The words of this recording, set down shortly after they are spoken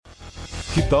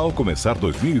Que tal começar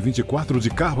 2024 de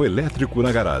carro elétrico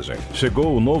na garagem?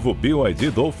 Chegou o novo BYD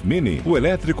Dolph Mini, o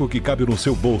elétrico que cabe no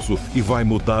seu bolso e vai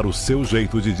mudar o seu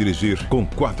jeito de dirigir. Com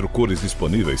 4 cores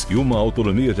disponíveis e uma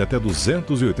autonomia de até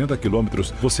 280 km,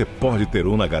 você pode ter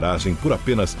um na garagem por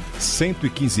apenas R$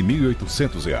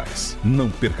 115.800. Não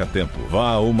perca tempo, vá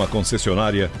a uma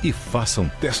concessionária e faça um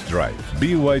test drive.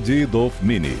 BYD Dolph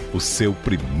Mini, o seu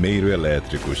primeiro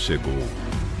elétrico chegou.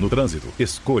 No trânsito,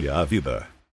 escolha a vida.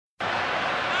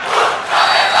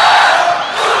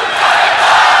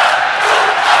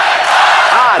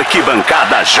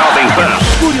 Arquibancada Jovem Pan.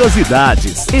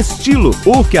 Curiosidades, estilo,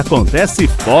 o que acontece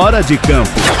fora de campo.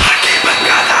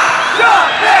 Arquibancada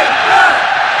Jovem Pan.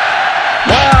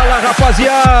 Fala,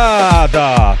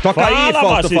 rapaziada! Toca aí,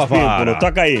 Fausto Favara.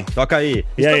 Toca aí. Toca aí.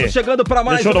 E Estamos aí? chegando para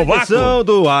mais Deixou uma no edição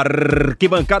do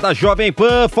Arquibancada Jovem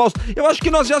Pan. Fausto, eu acho que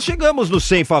nós já chegamos no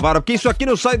 100, Favara, porque isso aqui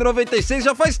não sai do 96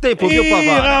 já faz tempo, viu,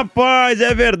 Favara? Rapaz,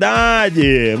 é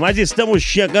verdade. Mas estamos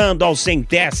chegando ao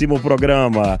 100º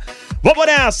programa. Vamos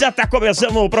nessa, tá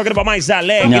começando o programa mais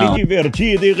alegre,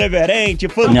 divertido, irreverente,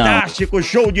 fantástico,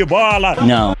 show de bola.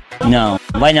 Não,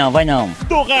 vai não.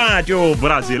 Do rádio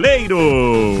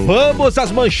brasileiro. Vamos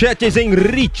às manchetes em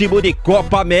ritmo de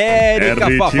Copa América,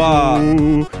 Favara.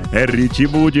 É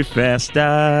ritmo de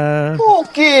festa. O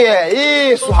que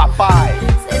é isso, rapaz?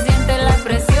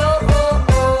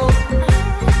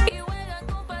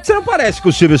 Você não parece com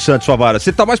o Silvio Santos, Favara.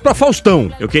 Você tá mais pra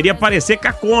Faustão. Eu queria parecer com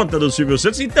a conta do Silvio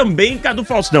Santos e também com a do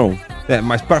Faustão. É,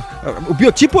 mas o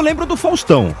biotipo lembra do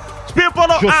Faustão.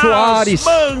 Jô As Soares.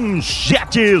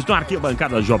 Manchetes do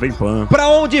Arquibancada Jovem Pan. Pra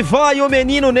onde vai o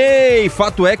menino Ney?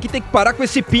 Fato é que tem que parar com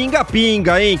esse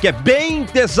pinga-pinga, hein? Que é bem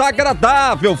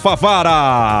desagradável,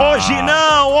 Favara. Hoje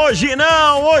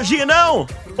não.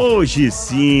 Hoje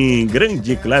sim.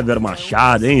 Grande Cleber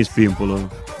Machado, hein,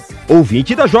 Espímpolo?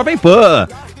 Ouvinte da Jovem Pan.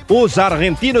 Os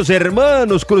argentinos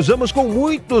hermanos cruzamos com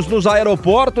muitos nos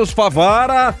aeroportos,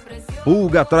 Favara.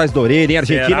 Pulga atrás da orelha, hein? A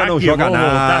Argentina Será não que joga vão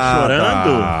nada. Tá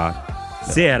chorando?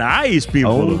 Será,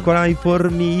 Espímpolo? Don't cry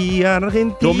for me,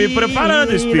 Argentina. Tô me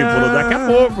preparando, Espímpolo. Daqui a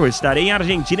pouco estarei em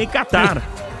Argentina e Catar.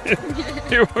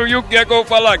 E o que é que eu vou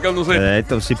falar que eu não sei? É,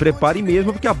 então se prepare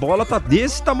mesmo, porque a bola tá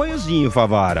desse tamanhozinho,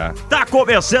 Favara. Tá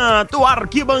começando o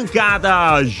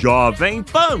Arquibancada Jovem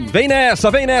Pan. Vem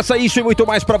nessa, isso e muito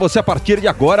mais pra você a partir de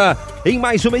agora, em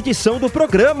mais uma edição do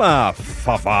programa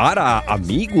Favara,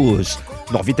 amigos.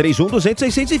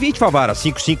 931-200-620, Favara.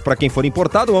 55 para quem for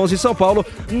importado, 11 São Paulo,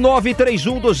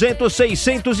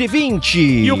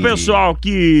 931-200-620. E o pessoal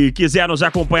que quiser nos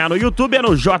acompanhar no YouTube é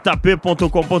no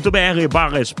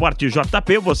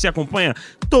jp.com.br/esportejp. Você acompanha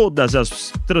todas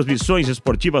as transmissões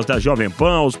esportivas da Jovem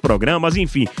Pan, os programas,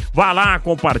 enfim. Vá lá,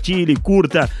 compartilhe,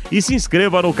 curta e se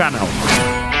inscreva no canal.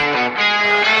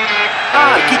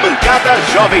 Arquibancada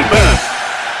Jovem Pan.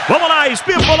 Vamos lá,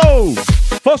 Espímpolo!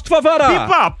 Fausto Favara!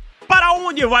 Pipa, para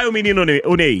onde vai o menino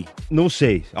o Ney? Não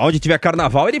sei. Onde tiver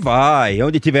carnaval, ele vai.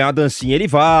 Onde tiver uma dancinha, ele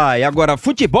vai. Agora,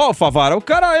 futebol, Favara, o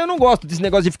cara, eu não gosto desse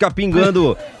negócio de ficar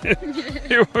pingando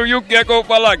E o que é que eu vou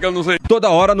falar que eu não sei? toda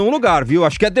hora num lugar, viu?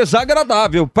 Acho que é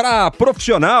desagradável. Pra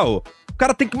profissional, o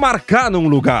cara tem que marcar num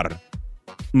lugar.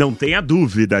 Não tenha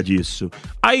dúvida disso.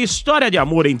 A história de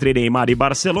amor entre Neymar e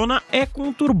Barcelona é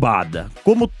conturbada,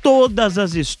 como todas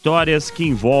as histórias que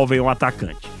envolvem o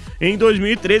atacante. Em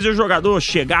 2013, o jogador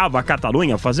chegava à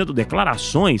Catalunha fazendo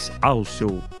declarações ao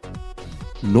seu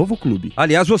novo clube.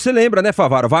 Aliás, você lembra, né,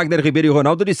 Favara? Wagner Ribeiro e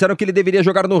Ronaldo disseram que ele deveria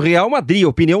jogar no Real Madrid,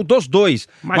 opinião dos dois.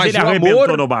 Mas ele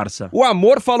arrebentou no Barça. O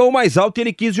amor falou mais alto e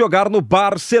ele quis jogar no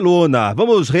Barcelona.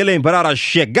 Vamos relembrar a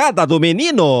chegada do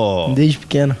menino? Desde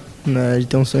pequeno, né? Ele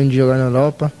tem um sonho de jogar na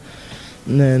Europa,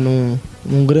 né?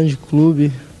 Num grande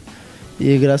clube.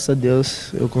 E graças a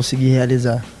Deus eu consegui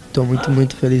realizar. Tô muito,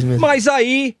 muito feliz mesmo. Mas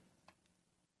aí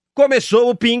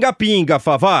começou o pinga-pinga,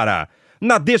 Favara.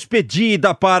 Na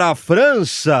despedida para a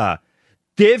França,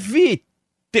 teve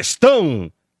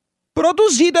textão.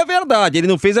 Produzido, é verdade. Ele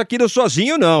não fez aquilo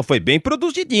sozinho, não. Foi bem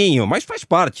produzidinho, mas faz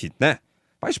parte, né?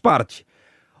 Faz parte.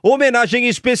 Homenagem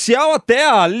especial até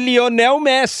a Lionel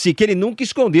Messi, que ele nunca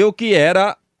escondeu que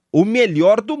era o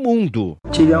melhor do mundo.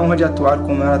 Tive a honra de atuar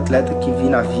com o maior atleta que vi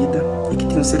na vida e que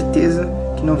tenho certeza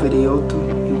que não verei outro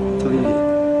enquanto eu viver.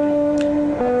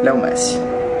 Léo Messi.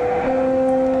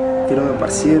 Virou meu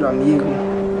parceiro, amigo,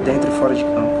 dentro e fora de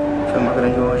campo. Foi uma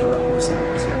grande honra jogar com você,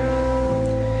 parceiro.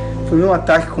 Foi meu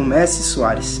ataque com Messi e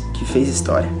Soares que fez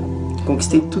história.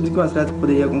 Conquistei tudo que um atleta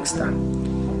poderia conquistar.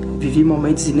 Vivi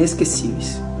momentos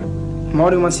inesquecíveis.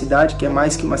 Moro em uma cidade que é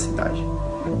mais que uma cidade.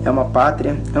 É uma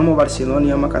pátria, amo Barcelona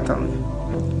e amo a Catalunha.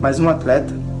 Mas um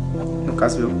atleta, no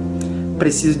caso eu,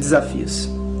 preciso de desafios.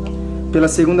 Pela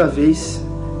segunda vez,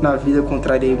 na vida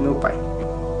contrariei meu pai.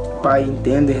 Pai,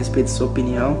 entenda e respeite sua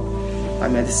opinião. A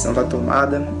minha decisão está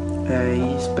tomada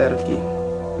e espero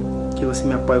que você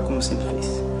me apoie como sempre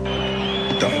fez.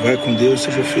 Então, vai com Deus,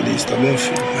 seja feliz, tá bom,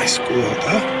 filho? Mas corra,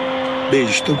 tá?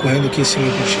 Beijo, estou correndo aqui em cima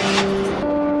contigo.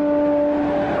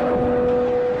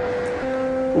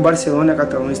 O Barcelona e a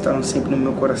Catalunha estarão sempre no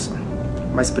meu coração,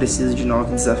 mas preciso de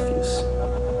novos desafios.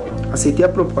 Aceitei a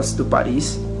proposta do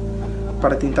Paris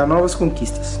para tentar novas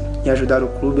conquistas e ajudar o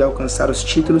clube a alcançar os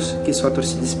títulos que sua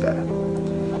torcida espera.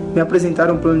 Me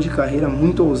apresentaram um plano de carreira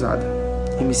muito ousado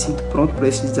e me sinto pronto para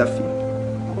esse desafio.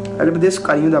 Agradeço o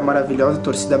carinho da maravilhosa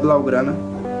torcida blaugrana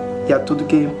e a tudo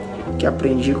que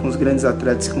aprendi com os grandes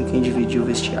atletas com quem dividi o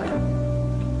vestiário.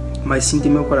 Mas sinto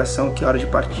em meu coração que é hora de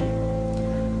partir.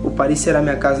 O Paris será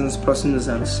minha casa nos próximos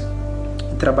anos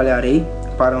e trabalharei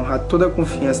para honrar toda a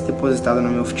confiança depositada no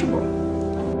meu futebol.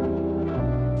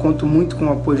 Conto muito com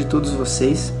o apoio de todos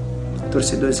vocês,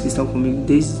 torcedores que estão comigo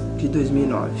desde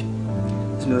 2009,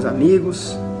 dos meus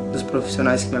amigos, dos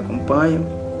profissionais que me acompanham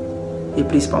e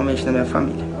principalmente da minha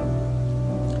família,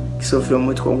 que sofreu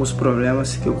muito com alguns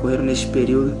problemas que ocorreram neste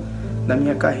período da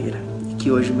minha carreira e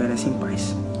que hoje merecem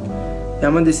paz. É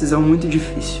uma decisão muito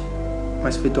difícil,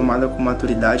 mas foi tomada com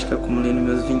maturidade que acumulei nos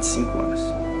meus 25 anos.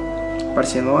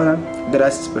 Barcelona,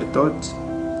 graças por todos.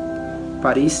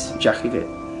 Paris, j'arrive.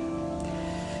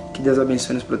 Que Deus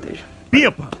abençoe e nos proteja.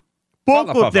 Pipa!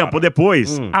 Pouco tempo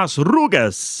depois, as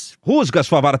rugas. Rusgas,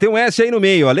 Favara, tem um S aí no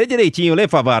meio, ó. Lê direitinho, lê,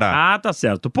 Favara. Ah, tá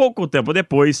certo. Pouco tempo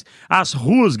depois, as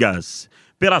rusgas,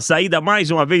 pela saída mais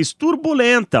uma vez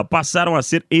turbulenta, passaram a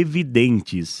ser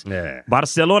evidentes.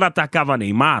 Barcelona atacava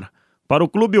Neymar. Para o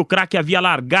clube, o craque havia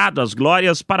largado as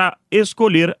glórias para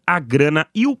escolher a grana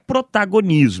e o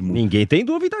protagonismo. Ninguém tem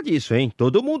dúvida disso, hein?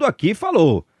 Todo mundo aqui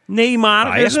falou.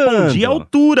 Neymar respondia à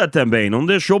altura também, não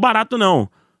deixou barato não.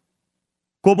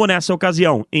 Como nessa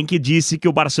ocasião, em que disse que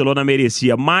o Barcelona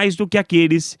merecia mais do que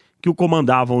aqueles que o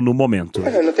comandavam no momento.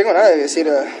 Não tenho nada a dizer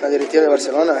na diretiva de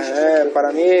Barcelona.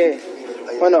 Para mim,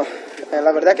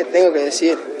 a verdade que tenho que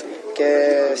dizer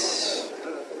que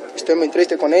estoy muy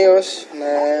triste con ellos,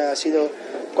 ha sido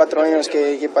 4 años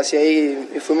que pasé ahí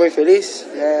y fui muy feliz,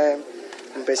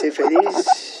 empecé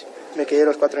feliz, me quedé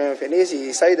los 4 años feliz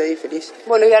y salí de ahí feliz,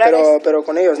 pero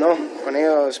con ellos no, con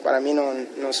ellos para mí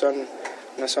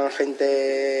no son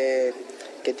gente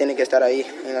que tiene que estar ahí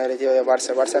en la directiva de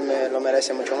Barça. Barça lo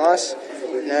merece mucho más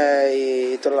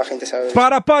e toda a gente sabe.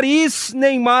 Para Paris,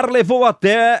 Neymar levou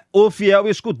até o fiel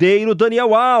escudeiro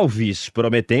Daniel Alves,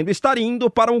 prometendo estar indo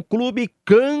para um clube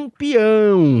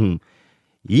campeão.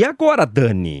 E agora,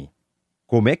 Dani,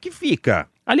 como é que fica?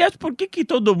 Aliás, por que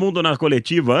todo mundo na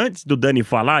coletiva, antes do Dani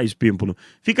falar, Espímpolo,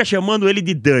 fica chamando ele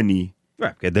de Dani?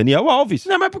 Porque é Daniel Alves.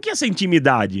 Não, mas por que essa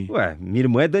intimidade? Minha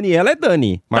irmã é Daniela, é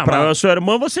Dani. Mas a sua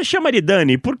irmã você chama de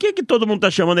Dani. Por que todo mundo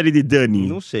tá chamando ele de Dani?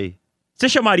 Não sei. Você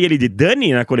chamaria ele de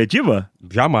Dani na coletiva?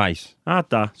 Jamais. Ah,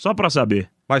 tá. Só pra saber.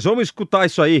 Mas vamos escutar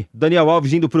isso aí. Daniel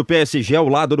Alves indo pro PSG ao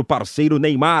lado do parceiro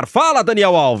Neymar. Fala,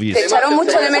 Daniel Alves! Echaram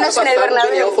muito de menos no Bernabéu. O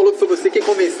Daniel falou que foi você quem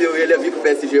convenceu ele a vir pro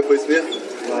PSG, foi isso mesmo?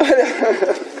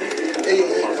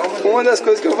 Uma das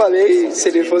coisas que eu falei, se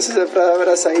ele fosse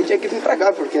para sair, tinha que vir pra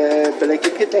cá, porque é pela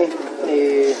equipe que tem.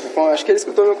 E, bom, acho que ele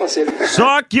escutou meu conselho.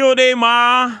 Só que o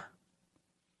Neymar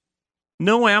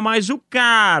não é mais o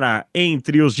cara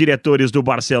entre os diretores do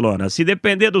Barcelona. Se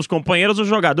depender dos companheiros, o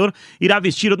jogador irá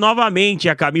vestir novamente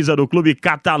a camisa do clube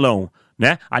catalão,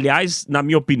 né? Aliás, na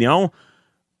minha opinião,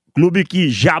 clube que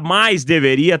jamais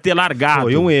deveria ter largado.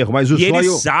 Foi um erro, mas o Zóio... ele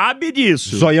sabe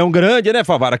disso. Zoião grande, né,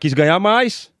 Favara? Quis ganhar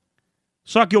mais.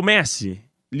 Só que o Messi,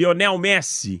 Lionel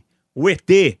Messi, o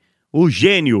ET, o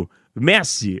gênio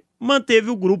Messi, manteve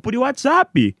o grupo de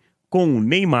WhatsApp com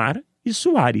Neymar y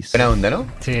Suárez. Buena onda, ¿no?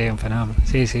 Sí, un fenómeno.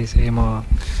 Sí, seguimos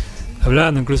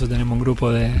hablando, incluso tenemos un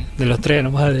grupo de los tres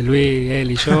nomás, de Luis, él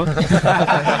y yo.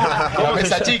 ¿Cómo es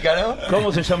esa chica, no?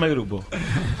 ¿Cómo se llama el grupo?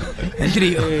 El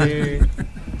trío.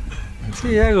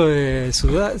 Sí, algo de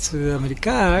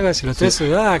sudamericano, algo así, los tres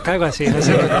sudacas, algo así. No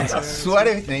sé.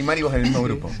 Suárez, Neymar e vos no mesmo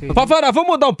grupo. Sí. Favara,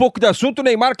 vamos mudar um pouco de assunto. O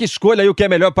Neymar que escolha aí o que é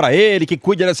melhor pra ele, que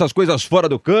cuide dessas coisas fora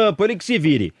do campo, ele que se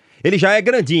vire. Ele já é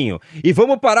grandinho. E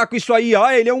vamos parar com isso aí.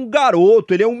 Ele é um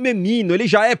garoto, ele é um menino, ele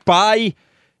já é pai.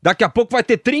 Daqui a pouco vai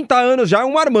ter 30 anos já,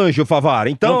 um marmanjo, Favara.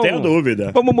 Então, não tenho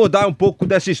dúvida. Vamos mudar um pouco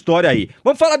dessa história aí.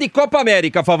 Vamos falar de Copa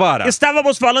América, Favara.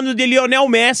 Estávamos falando de Lionel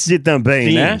Messi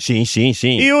também, né?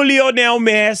 Sim. E o Lionel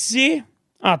Messi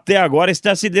até agora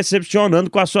está se decepcionando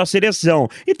com a sua seleção.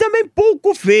 E também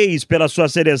pouco fez pela sua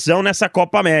seleção nessa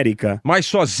Copa América. Mas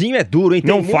sozinho é duro, hein?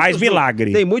 Não faz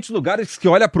milagre. Tem muitos lugares que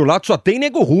olha pro lado só tem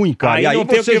nego ruim, cara. Aí e aí não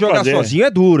tem você o que jogar fazer. sozinho é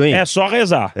duro, hein? É só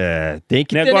rezar. Tem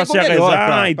que Negócio ter nego é melhor rezar,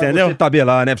 pra entendeu? você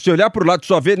tabelar, né? Pra você olhar pro lado e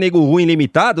só ver nego ruim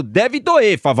limitado, deve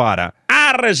doer, Favara.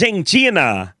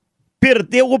 Argentina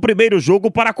perdeu o primeiro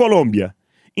jogo para a Colômbia.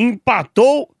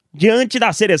 Empatou diante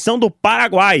da seleção do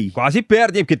Paraguai. Quase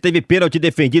perde, hein? Porque teve pênalti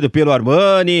defendido pelo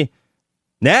Armani,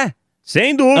 né?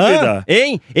 Sem dúvida.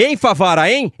 Hein, Favara,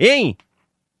 hein?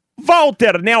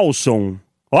 Walter Nelson.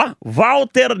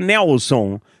 Walter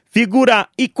Nelson, figura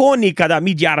icônica da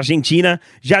mídia argentina,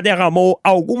 já derramou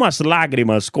algumas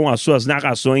lágrimas com as suas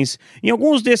narrações em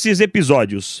alguns desses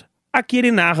episódios. Aqui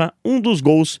ele narra um dos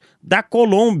gols da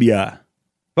Colômbia.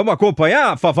 Vamos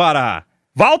acompanhar, Favara?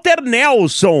 Walter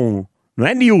Nelson. No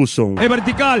es Nilsson. Es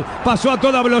vertical, pasó a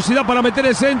toda velocidad para meter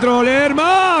el centro.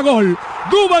 Lerma, gol.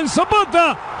 Duván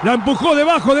Zapata la empujó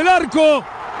debajo del arco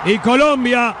y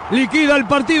Colombia liquida el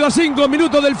partido a 5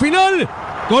 minutos del final.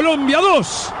 Colombia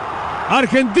 2,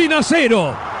 Argentina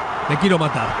 0. Te quiero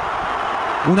matar.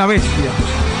 Una bestia.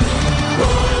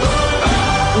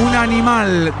 Un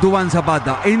animal, Duván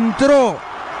Zapata. Entró.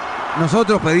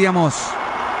 Nosotros pedíamos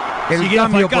el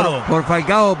cambio por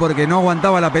Falcao porque no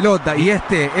aguantaba la pelota y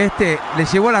este le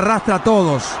llevó a la rastra a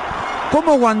todos.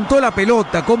 Cómo aguantó la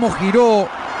pelota, cómo giró,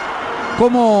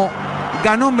 cómo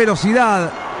ganó en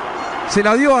velocidad. Se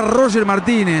la dio a Roger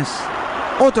Martínez,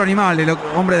 otro animal, el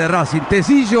hombre de Racing.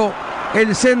 Tecillo,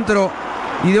 el centro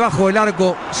y debajo del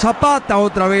arco Zapata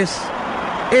otra vez.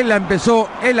 Él la empezó,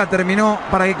 él la terminó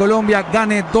para que Colombia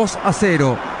gane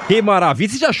 2-0. Que maravilha.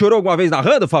 Você já chorou alguma vez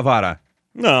narrando, Favara?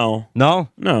 Não. Não?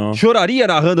 Não. Choraria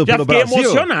narrando pelo Brasil? Já fiquei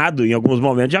emocionado em alguns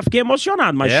momentos, já fiquei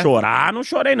emocionado, mas chorar, não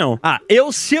chorei não.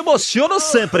 Eu se emociono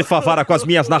sempre, Favara, com as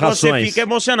minhas narrações. Você fica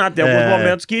emocionado, tem alguns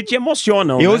momentos que te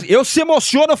emocionam, né? Eu se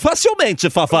emociono facilmente,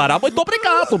 Favara. Muito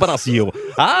obrigado, Brasil.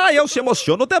 Eu se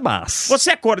emociono demais.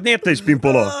 Você é corneta,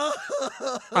 Espimpolô?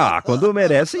 Quando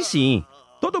merecem, sim.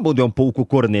 Todo mundo é um pouco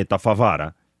corneta,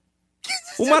 Favara.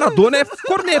 O Maradona é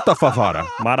corneta, Favara.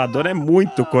 Maradona é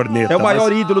muito corneta. É o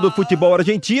maior ídolo do futebol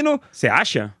argentino. Você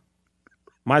acha?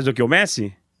 Mais do que o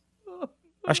Messi?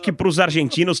 Acho que pros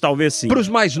argentinos talvez sim. Pros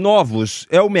mais novos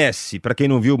é o Messi, pra quem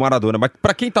não viu o Maradona. Mas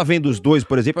pra quem tá vendo os dois,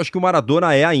 por exemplo, acho que o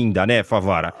Maradona é ainda, né,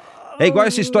 Favara? É igual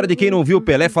essa história de quem não viu o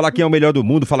Pelé falar quem é o melhor do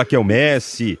mundo, falar que é o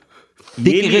Messi.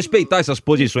 Tem que respeitar essas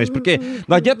posições, porque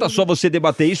não adianta só você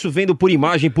debater isso vendo por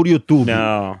imagem, por YouTube.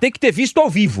 Não. Tem que ter visto ao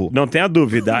vivo. Não tenha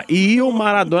dúvida. E o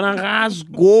Maradona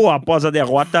rasgou após a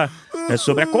derrota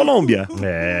sobre a Colômbia.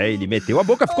 Ele meteu a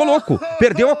boca, ficou louco.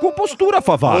 Perdeu a compostura,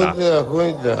 Favara. ¿Vos te das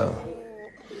cuenta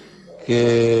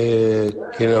que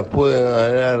nos pueden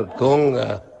ganar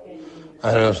conga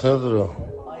a nosotros?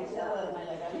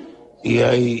 Y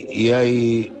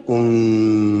hay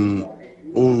un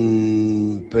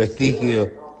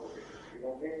prestigio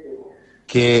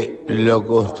que lo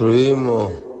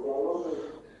construimos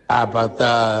a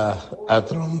patadas, a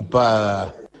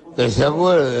trompadas. Que se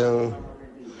acuerden,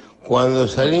 cuando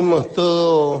salimos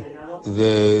todos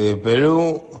de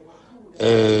Perú,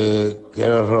 que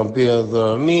nos rompieron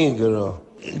todos los micros.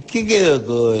 ¿Qué quedó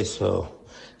todo eso?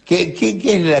 ¿Qué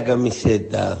es la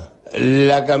camiseta?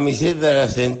 La camiseta la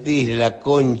sentís, la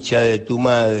concha de tu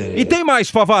madre. E tem mais,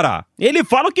 Favara. Ele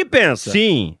fala o que pensa.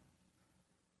 Sim.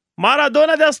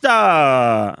 Maradona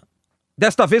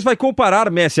Desta vez vai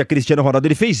comparar Messi a Cristiano Ronaldo.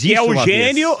 Ele fez isso é o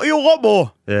gênio e o robô.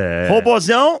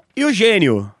 Robozão e o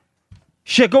gênio.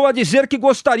 Chegou a dizer que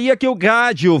gostaria que o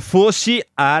Gádio fosse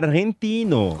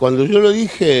argentino. Quando eu lo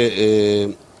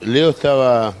dije, Leo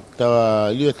estava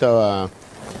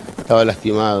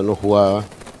lastimado, não jugaba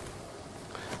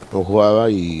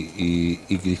y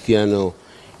Cristiano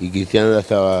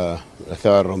la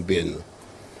estaba rompiendo.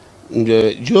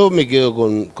 Yo me quedo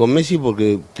con Messi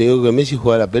porque te digo que Messi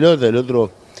juega la pelota, el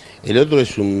otro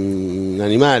es un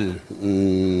animal,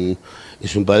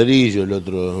 es un padrillo, el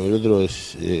otro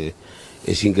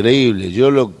es increíble.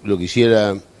 Yo lo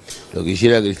quisiera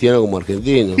Cristiano como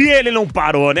argentino. E ele não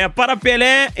parou, né? Para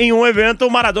Pelé, em um evento,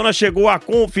 o Maradona chegou a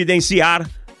confidenciar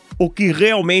o que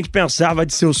realmente pensava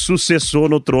de seu sucessor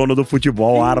no trono do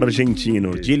futebol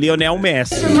argentino, de Lionel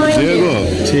Messi. Diego,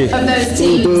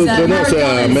 ¿tú conoces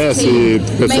a Messi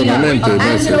personalmente?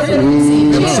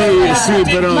 Sí,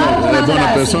 pero es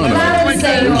buena persona.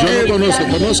 Yo lo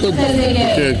conozco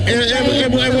que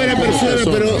es buena persona,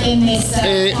 pero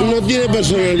no tiene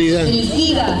personalidad.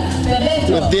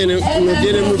 No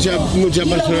tiene mucha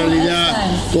personalidad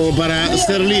como para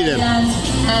ser líder.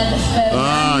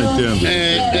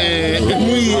 Entiendo.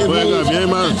 juega bien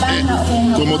más,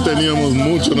 como teníamos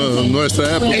mucho na nossa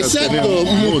época. Exato,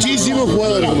 muitíssimo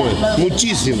jogador como ele.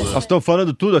 Muitíssimo. Nós estamos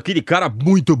falando tudo aqui de cara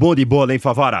muito bom de bola, hein,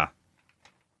 Favara?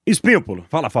 Espímpolo.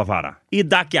 Fala, Favara. E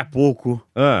daqui a pouco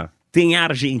tem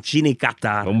Argentina e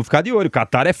Catar. Vamos ficar de olho. O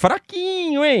Catar é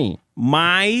fraquinho, hein?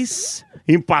 Mas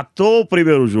empatou o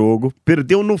primeiro jogo,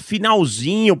 perdeu no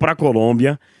finalzinho pra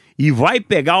Colômbia e vai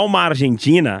pegar uma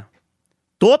Argentina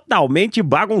totalmente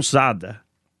bagunçada.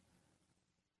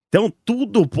 Então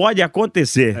tudo pode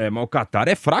acontecer. Mas o Catar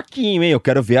é fraquinho, hein? Eu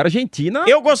quero ver a Argentina.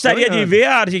 Eu gostaria de ver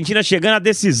a Argentina chegando à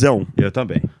decisão. Eu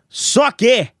também. Só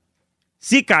que,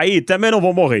 se cair, também não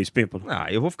vou morrer, Espímpolo.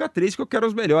 Eu vou ficar triste que eu quero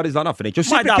os melhores lá na frente. Eu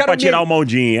sempre Mas dá pra tirar uma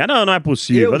ondinha. Não é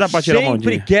possível. Dá pra tirar uma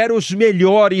ondinha. Eu sempre quero os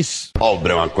melhores.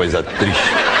 Obra é uma coisa triste.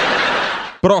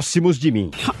 Próximos de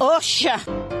mim. Oxa!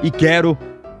 E quero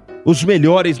os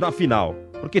melhores na final.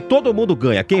 Porque todo mundo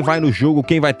ganha. Quem vai no jogo,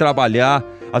 quem vai trabalhar,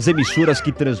 as emissoras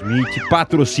que transmitem,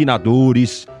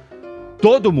 patrocinadores,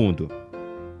 todo mundo.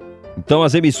 Então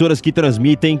as emissoras que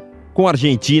transmitem com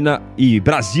Argentina e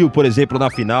Brasil, por exemplo, na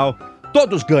final,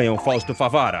 todos ganham, Fausto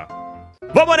Favara.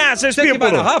 Vamos nessa, Espímpolo! Você que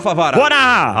vai narrar, Favara? Bora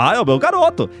narrar! É o meu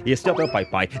garoto. Este é o meu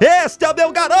pai-pai. Este é o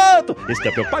meu garoto. Este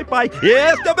é o meu pai-pai.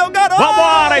 Este é o meu garoto.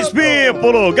 Vambora,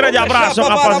 Espímpolo! Grande abraço,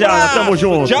 rapaziada. Tamo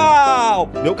junto. Tchau.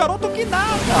 Meu garoto que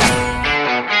nada.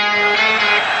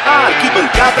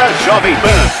 Arquibancada Jovem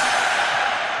Pan.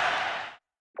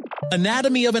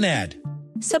 Anatomy of an ad.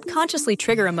 Subconsciously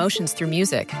trigger emotions through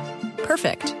music.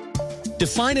 Perfect.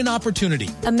 Define an opportunity.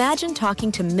 Imagine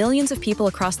talking to millions of people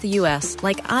across the U.S.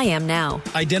 like I am now.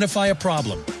 Identify a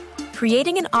problem.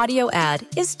 Creating an audio ad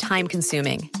is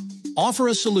time-consuming. Offer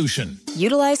a solution.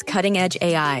 Utilize cutting-edge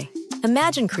AI.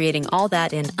 Imagine creating all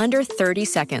that in under 30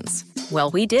 seconds. Well,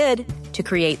 we did to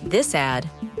create this ad.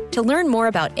 To learn more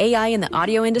about AI in the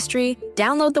audio industry,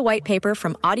 download the white paper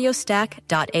from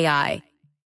audiostack.ai.